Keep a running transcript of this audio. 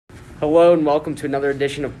Hello and welcome to another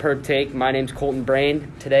edition of Perp Take. My name's Colton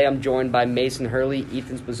Brain. Today I'm joined by Mason Hurley,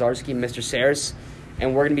 Ethan Spazarski, and Mr. Saris.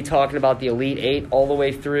 And we're going to be talking about the Elite Eight all the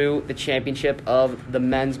way through the championship of the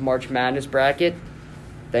men's March Madness bracket.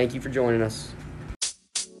 Thank you for joining us.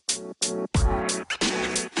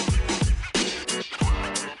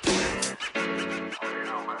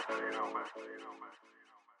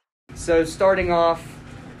 So starting off,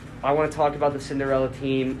 I want to talk about the Cinderella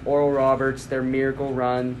team, Oral Roberts, their miracle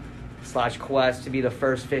run / quest to be the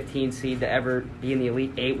first 15 seed to ever be in the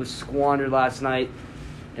Elite Eight was squandered last night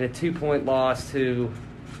in a 2-point loss to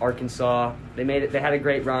Arkansas. They had a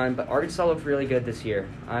great run, but Arkansas looked really good this year.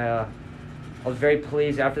 I was very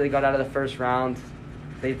pleased after they got out of the first round.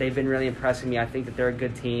 They've been really impressing me. I think that they're a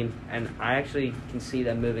good team, and I actually can see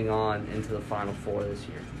them moving on into the Final Four this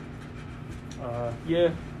year.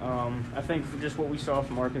 I think for just what we saw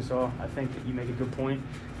from Arkansas, I think that you make a good point,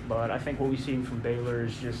 but I think what we've seen from Baylor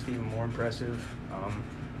is just even more impressive.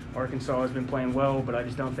 Arkansas has been playing well, but I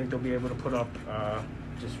just don't think they'll be able to put up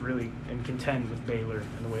just really and contend with Baylor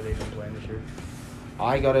in the way they've been playing this year.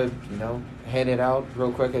 I got to, hand it out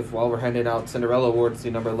real quick while we're handing out Cinderella Awards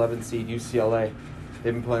to number 11 seed UCLA.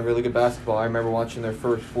 They've been playing really good basketball. I remember watching their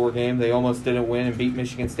first 4 games. They almost didn't win and beat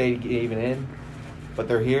Michigan State to get even in. But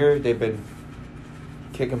they're here. They've been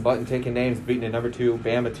kicking butt and taking names, beating a number 2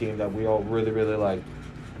 Bama team that we all really, really like.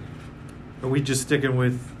 Are we just sticking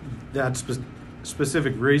with that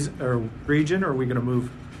specific region, or are we going to move?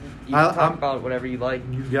 You can talk about whatever you like.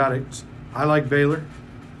 You got it. I like Baylor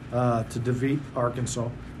to defeat Arkansas.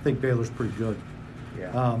 I think Baylor's pretty good.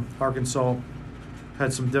 Yeah. Arkansas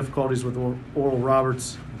had some difficulties with Oral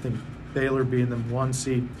Roberts. I think Baylor, being the 1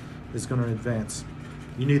 seed, is going to advance.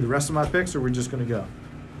 You need the rest of my picks, or are we just going to go?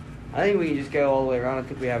 I think we can just go all the way around. I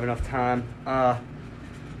think we have enough time.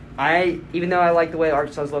 Even though I like the way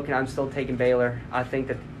Arkansas is looking, I'm still taking Baylor. I think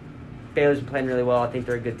that Baylor's been playing really well. I think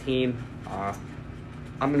they're a good team.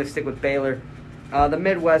 I'm going to stick with Baylor. The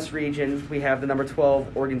Midwest region, we have the number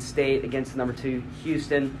 12 Oregon State against the number 2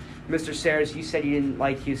 Houston. Mr. Saris, you said you didn't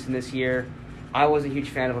like Houston this year. I wasn't a huge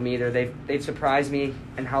fan of them either. They've surprised me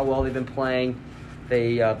in how well they've been playing.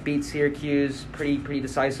 They beat Syracuse pretty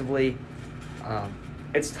decisively.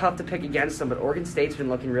 It's tough to pick against them, but Oregon State's been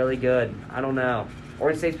looking really good. I don't know.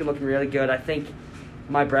 Oregon State's been looking really good. I think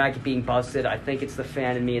my bracket being busted, I think it's the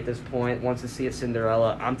fan in me at this point wants to see a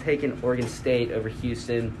Cinderella. I'm taking Oregon State over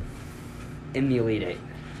Houston in the Elite Eight.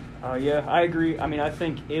 I agree. I mean, I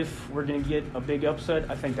think if we're going to get a big upset,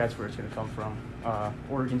 I think that's where it's going to come from.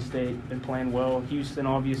 Oregon State been playing well. Houston,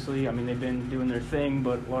 obviously, I mean, they've been doing their thing,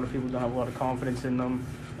 but a lot of people don't have a lot of confidence in them.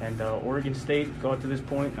 And Oregon State got to this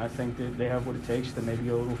point, and I think that they have what it takes to maybe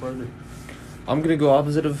go a little further. I'm going to go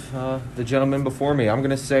opposite of the gentleman before me. I'm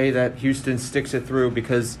going to say that Houston sticks it through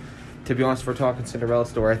because, to be honest, if we're talking Cinderella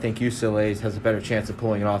story, I think UCLA has a better chance of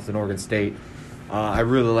pulling it off than Oregon State. I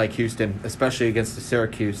really like Houston, especially against the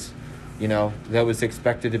Syracuse. That was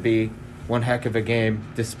expected to be one heck of a game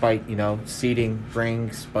despite, seeding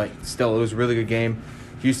rings, but still it was a really good game.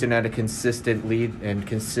 Houston had a consistent lead and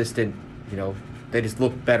consistent, they just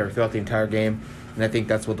looked better throughout the entire game, and I think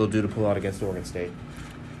that's what they'll do to pull out against Oregon State.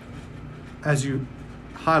 As you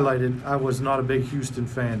highlighted, I was not a big Houston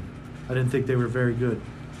fan. I didn't think they were very good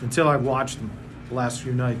until I watched them the last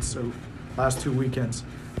few nights, or last 2 weekends.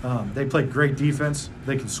 They play great defense.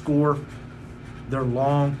 They can score. They're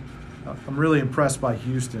long. I'm really impressed by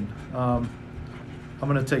Houston. I'm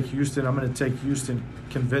going to take Houston. I'm going to take Houston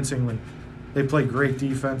convincingly. They play great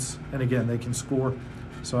defense, and again, they can score.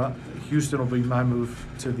 So Houston will be my move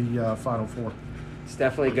to the Final Four. It's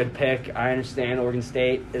definitely a good pick. I understand Oregon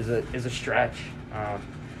State is a stretch.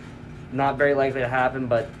 Not very likely to happen,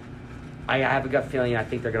 but I have a gut feeling I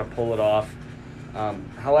think they're going to pull it off.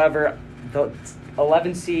 However, the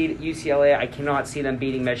 11 seed UCLA, I cannot see them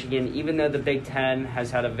beating Michigan, even though the Big Ten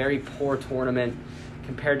has had a very poor tournament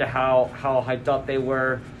compared to how hyped up they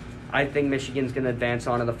were. I think Michigan's going to advance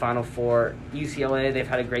on to the Final Four. UCLA, they've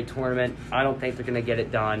had a great tournament. I don't think they're going to get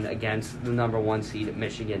it done against the number 1 seed at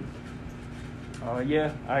Michigan. I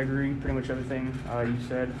agree. Pretty much everything you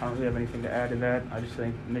said. I don't really have anything to add to that. I just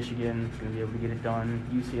think Michigan is going to be able to get it done.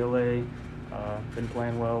 UCLA been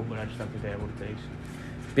playing well, but I just don't think they have what it takes.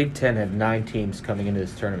 Big Ten had 9 teams coming into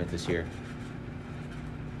this tournament this year.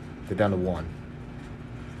 They're down to 1.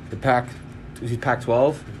 The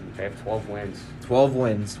Pac-12? They have 12 wins. 12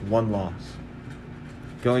 wins, 1 loss.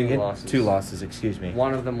 Two losses, excuse me.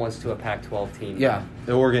 One of them was to a Pac-12 team. Yeah,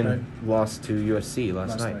 the Oregon lost to USC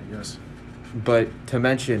last night. Yes. But to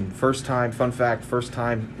mention, first time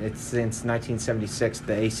it's since 1976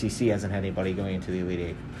 the ACC hasn't had anybody going into the Elite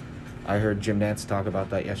Eight. I heard Jim Nantz talk about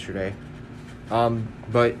that yesterday.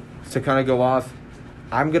 But to kind of go off,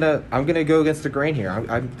 I'm gonna go against the grain here.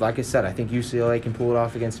 I'm like I said, I think UCLA can pull it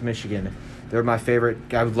off against Michigan. They're my favorite.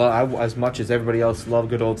 As much as everybody else, love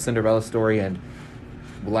good old Cinderella story, and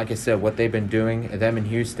like I said, what they've been doing, them in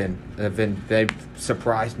Houston, they've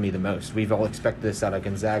surprised me the most. We've all expected this out of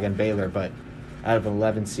Gonzaga and Baylor, but out of an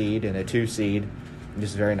 11 seed and a 2 seed,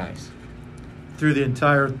 just very nice. Through the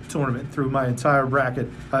entire tournament, through my entire bracket,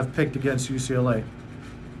 I've picked against UCLA.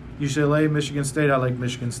 UCLA, Michigan State, I like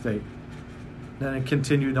Michigan State. Then it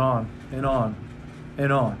continued on and on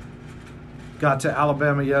and on. Got to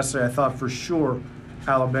Alabama yesterday. I thought for sure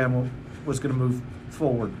Alabama was going to move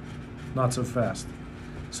forward. Not so fast.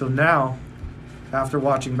 So now, after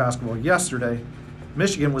watching basketball yesterday,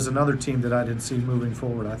 Michigan was another team that I didn't see moving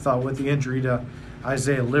forward. I thought with the injury to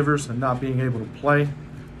Isaiah Livers and not being able to play,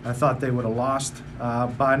 I thought they would have lost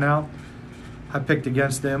by now. I picked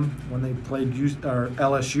against them when they played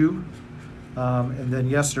LSU. And then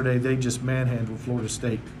yesterday, they just manhandled Florida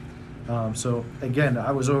State. So, again,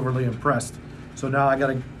 I was overly impressed. So now I got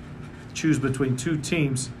to choose between two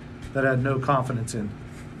teams that I had no confidence in.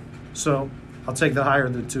 So I'll take the higher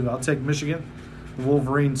of the two. I'll take Michigan, the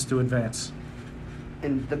Wolverines, to advance.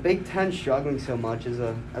 And the Big Ten struggling so much, as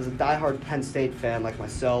a diehard Penn State fan like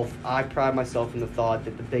myself, I pride myself in the thought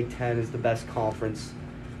that the Big Ten is the best conference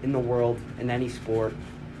in the world in any sport.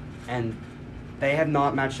 And they have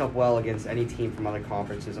not matched up well against any team from other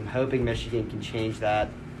conferences. I'm hoping Michigan can change that.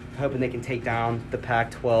 I'm hoping they can take down the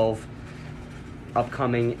Pac-12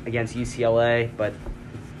 upcoming against UCLA, but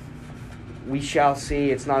we shall see.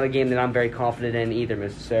 It's not a game that I'm very confident in either,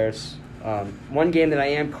 Mr. Saris. One game that I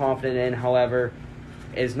am confident in, however,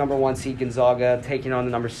 is number 1 seed Gonzaga taking on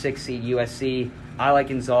the number 6 seed USC. I like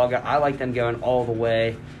Gonzaga. I like them going all the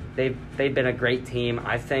way. They've been a great team.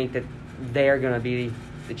 I think that they're going to be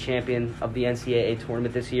the champion of the NCAA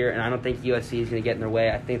tournament this year, and I don't think USC is going to get in their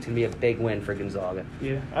way. I think it's going to be a big win for Gonzaga.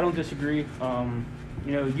 Yeah, I don't disagree.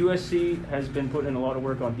 USC has been putting in a lot of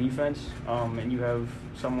work on defense, and you have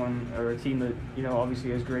someone or a team that,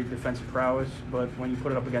 obviously has great defensive prowess, but when you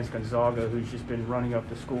put it up against Gonzaga, who's just been running up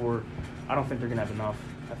the score, I don't think they're going to have enough.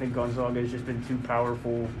 I think Gonzaga has just been too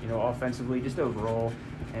powerful, offensively, just overall,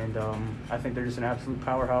 and I think they're just an absolute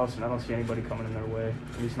powerhouse, and I don't see anybody coming in their way,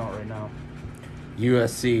 at least not right now.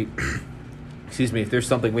 USC, if there's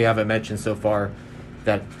something we haven't mentioned so far,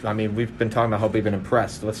 we've been talking about how we've been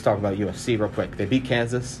impressed. Let's talk about USC real quick. They beat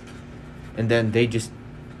Kansas, and then they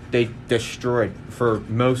destroyed for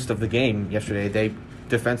most of the game yesterday. They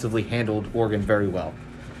defensively handled Oregon very well,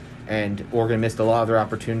 and Oregon missed a lot of their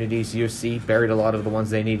opportunities. USC buried a lot of the ones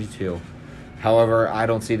they needed to. However, I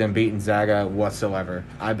don't see them beating Gonzaga whatsoever.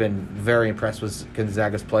 I've been very impressed with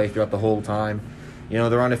Gonzaga's play throughout the whole time.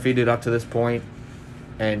 They're undefeated up to this point,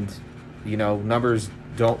 and numbers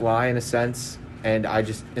don't lie in a sense. And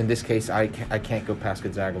in this case, I can't go past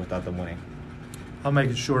Gonzaga without them winning. I'll make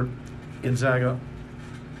it short. Gonzaga.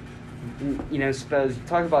 Suppose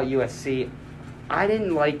talk about USC. I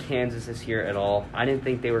didn't like Kansas this year at all. I didn't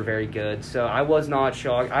think they were very good, so I was not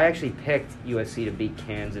shocked. I actually picked USC to beat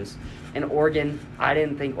Kansas. And Oregon, I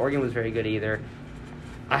didn't think Oregon was very good either.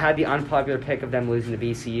 I had the unpopular pick of them losing to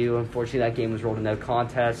VCU. Unfortunately, that game was ruled a no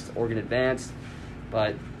contest. Oregon advanced.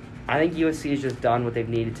 But I think USC has just done what they've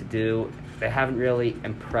needed to do. They haven't really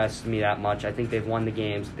impressed me that much. I think they've won the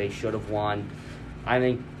games they should have won. I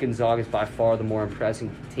think Gonzaga is by far the more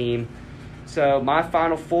impressive team. So my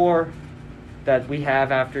Final Four that we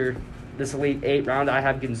have after this Elite Eight round, I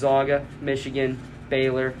have Gonzaga, Michigan,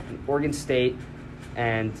 Baylor, and Oregon State.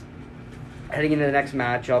 And heading into the next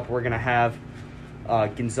matchup, we're going to have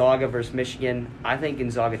Gonzaga versus Michigan. I think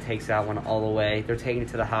Gonzaga takes that one all the way. They're taking it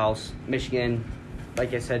to the house. Michigan,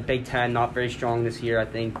 like I said, Big Ten, not very strong this year. I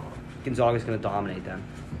think Gonzaga's going to dominate them.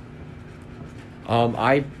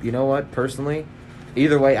 Personally,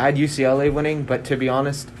 either way, I had UCLA winning, but to be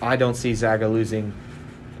honest, I don't see Zaga losing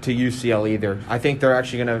to UCLA either. I think they're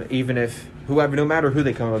actually going to, no matter who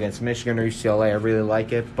they come up against, Michigan or UCLA, I really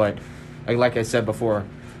like it, but like I said before,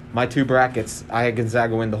 my two brackets, I had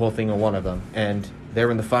Gonzaga win the whole thing in one of them, and they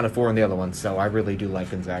were in the Final Four in the other one, so I really do like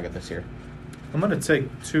Gonzaga this year. I'm going to take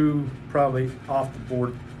two probably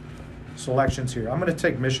off-the-board selections here. I'm going to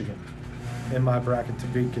take Michigan in my bracket to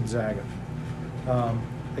beat Gonzaga.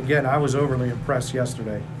 Again, I was overly impressed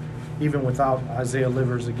yesterday, even without Isaiah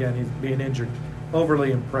Livers, again, he's being injured.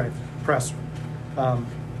 Overly impressed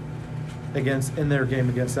in their game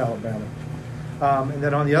against Alabama. And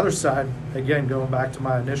then on the other side, again, going back to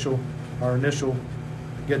our initial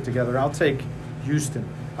get-together, I'll take Houston.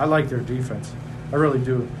 I like their defense. I really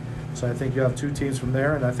do. So I think you have two teams from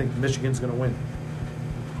there, and I think Michigan's going to win.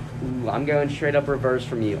 Ooh, I'm going straight up reverse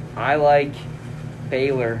from you. I like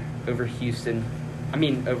Baylor over Houston.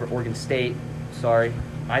 Over Oregon State. Sorry.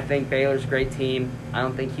 I think Baylor's a great team. I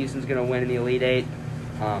don't think Houston's going to win in the Elite Eight.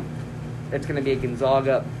 It's going to be a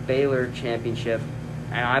Gonzaga-Baylor championship,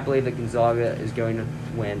 and I believe that Gonzaga is going to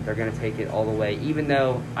win. They're going to take it all the way, even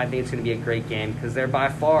though I think it's going to be a great game because they're by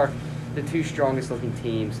far the two strongest-looking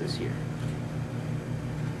teams this year.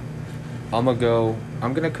 I'm gonna go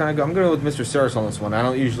with Mr. Saris on this one. I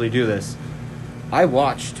don't usually do this. I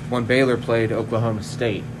watched when Baylor played Oklahoma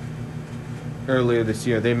State earlier this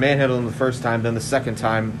year. They manhandled them the first time, then the second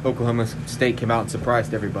time Oklahoma State came out and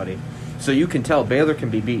surprised everybody. So you can tell Baylor can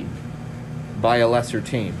be beaten by a lesser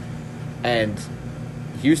team. And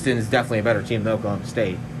Houston is definitely a better team than Oklahoma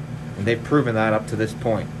State. And they've proven that up to this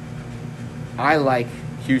point. I like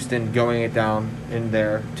Houston going it down in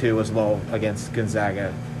there too as well against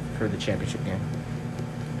Gonzaga for the championship game.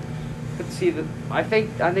 But see, I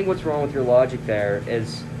think what's wrong with your logic there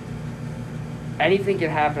is anything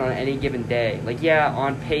can happen on any given day. Like, yeah,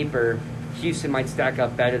 on paper, Houston might stack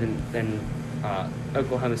up better than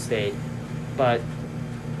Oklahoma State, but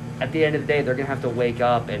at the end of the day, they're going to have to wake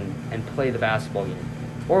up and play the basketball game.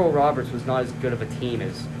 Oral Roberts was not as good of a team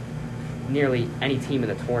as nearly any team in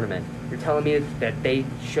the tournament. You're telling me that they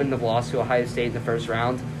shouldn't have lost to Ohio State in the first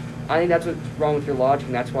round? I think that's what's wrong with your logic,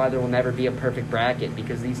 and that's why there will never be a perfect bracket,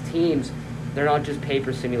 because these teams, they're not just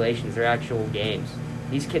paper simulations, they're actual games.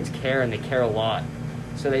 These kids care, and they care a lot.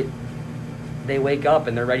 So they wake up,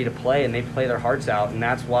 and they're ready to play, and they play their hearts out, and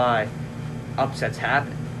that's why upsets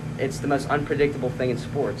happen. It's the most unpredictable thing in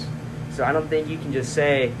sports. So I don't think you can just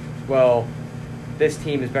say, well, this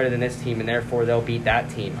team is better than this team, and therefore they'll beat that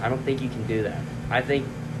team. I don't think you can do that. I think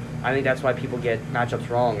that's why people get matchups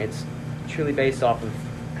wrong. It's truly based off of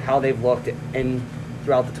how they've looked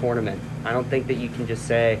throughout the tournament. I don't think that you can just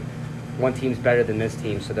say one team's better than this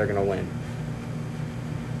team, so they're going to win.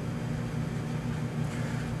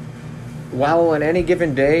 Well, on any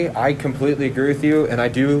given day, I completely agree with you, and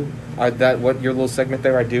what your little segment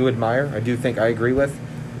there I do admire. I do think I agree with.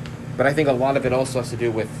 But I think a lot of it also has to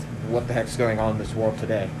do with what the heck's going on in this world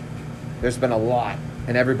today. There's been a lot,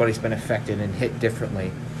 and everybody's been affected and hit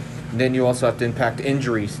differently. And then you also have to impact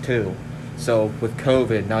injuries, too. So with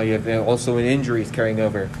COVID, now you have also injuries carrying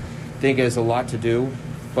over. I think it has a lot to do.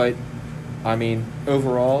 But,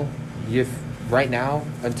 overall, right now,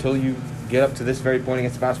 until you get up to this very point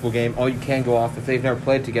against a basketball game, all you can go off, if they've never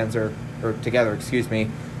played together,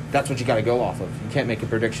 that's what you got to go off of. You can't make a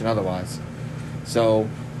prediction otherwise. So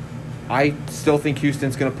I still think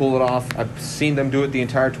Houston's going to pull it off. I've seen them do it the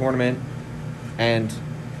entire tournament, and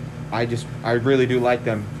I really do like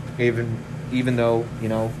them, even though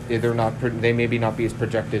they maybe not be as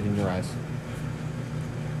projected in your eyes.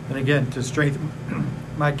 And again, to strengthen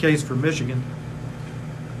my case for Michigan,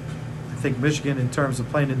 I think Michigan, in terms of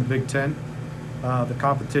playing in the Big Ten, the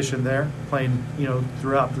competition there, playing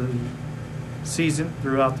throughout the season,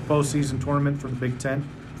 throughout the postseason tournament for the Big Ten,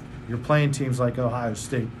 you're playing teams like Ohio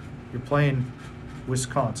State, you're playing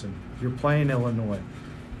Wisconsin, you're playing Illinois,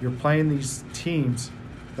 you're playing these teams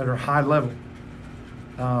that are high level.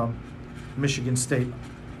 Michigan State,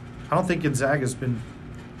 I don't think Gonzaga's been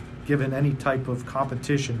given any type of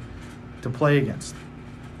competition to play against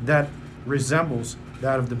that resembles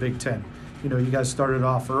that of the Big Ten. You guys started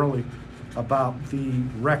off early about the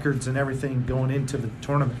records and everything going into the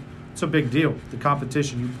tournament. It's a big deal, the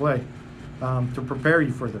competition you play to prepare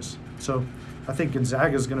you for this. So I think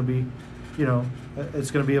Gonzaga is going to be,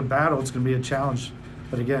 it's going to be a battle. It's going to be a challenge.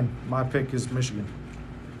 But again, my pick is Michigan.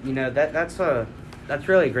 That's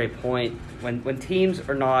really a great point. When teams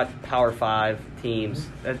are not Power 5 teams,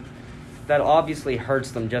 that obviously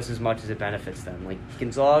hurts them just as much as it benefits them. Like,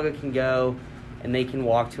 Gonzaga can go and they can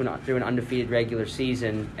walk through an undefeated regular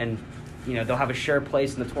season, and they'll have a sure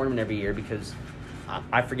place in the tournament every year because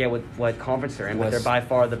I forget what conference they're in, but they're by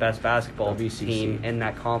far the best basketball team in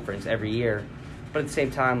that conference every year. But at the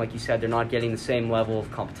same time, like you said, they're not getting the same level of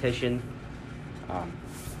competition.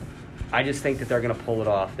 I just think that they're going to pull it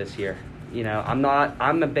off this year.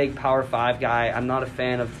 I'm a big Power 5 guy. I'm not a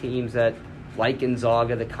fan of teams that like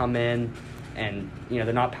Gonzaga that come in and,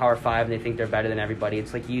 they're not Power 5 and they think they're better than everybody.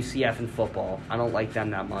 It's like UCF in football. I don't like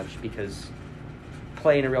them that much because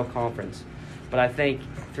play in a real conference. But I think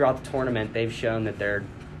throughout the tournament, they've shown that they're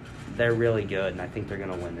really good, and I think they're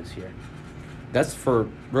going to win this year. That's for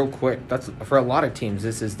a lot of teams,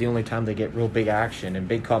 this is the only time they get real big action and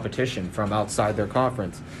big competition from outside their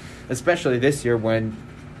conference, especially this year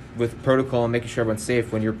with protocol and making sure everyone's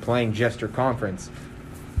safe when you're playing just your conference.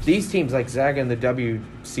 These teams like Zaga and the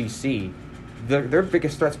WCC, their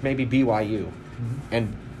biggest threats may be BYU. Mm-hmm.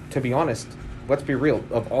 And to be honest, let's be real,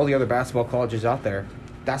 of all the other basketball colleges out there,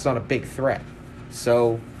 that's not a big threat.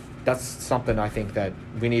 So that's something I think that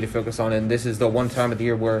we need to focus on. And this is the one time of the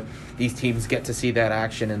year where these teams get to see that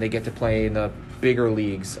action and they get to play in the bigger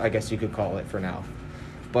leagues, I guess you could call it for now.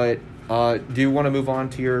 But do you want to move on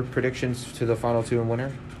to your predictions to the final two and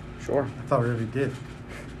winner? Sure. I thought we already did.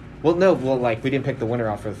 Well, no. Well, like, we didn't pick the winner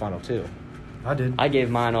out for the final two. I did. I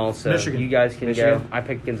gave mine also. Michigan. You guys can Michigan. go. I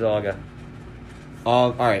picked Gonzaga.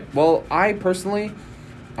 All right. Well, I'm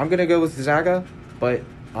going to go with Zaga, but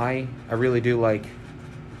I really do like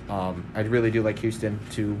Houston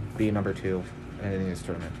to be number 2 in this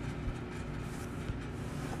tournament.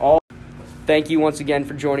 Thank you once again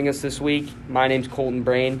for joining us this week. My name's Colton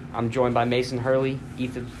Brain. I'm joined by Mason Hurley,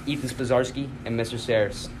 Ethan Spazarski, and Mr.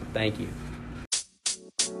 Saris. Thank you.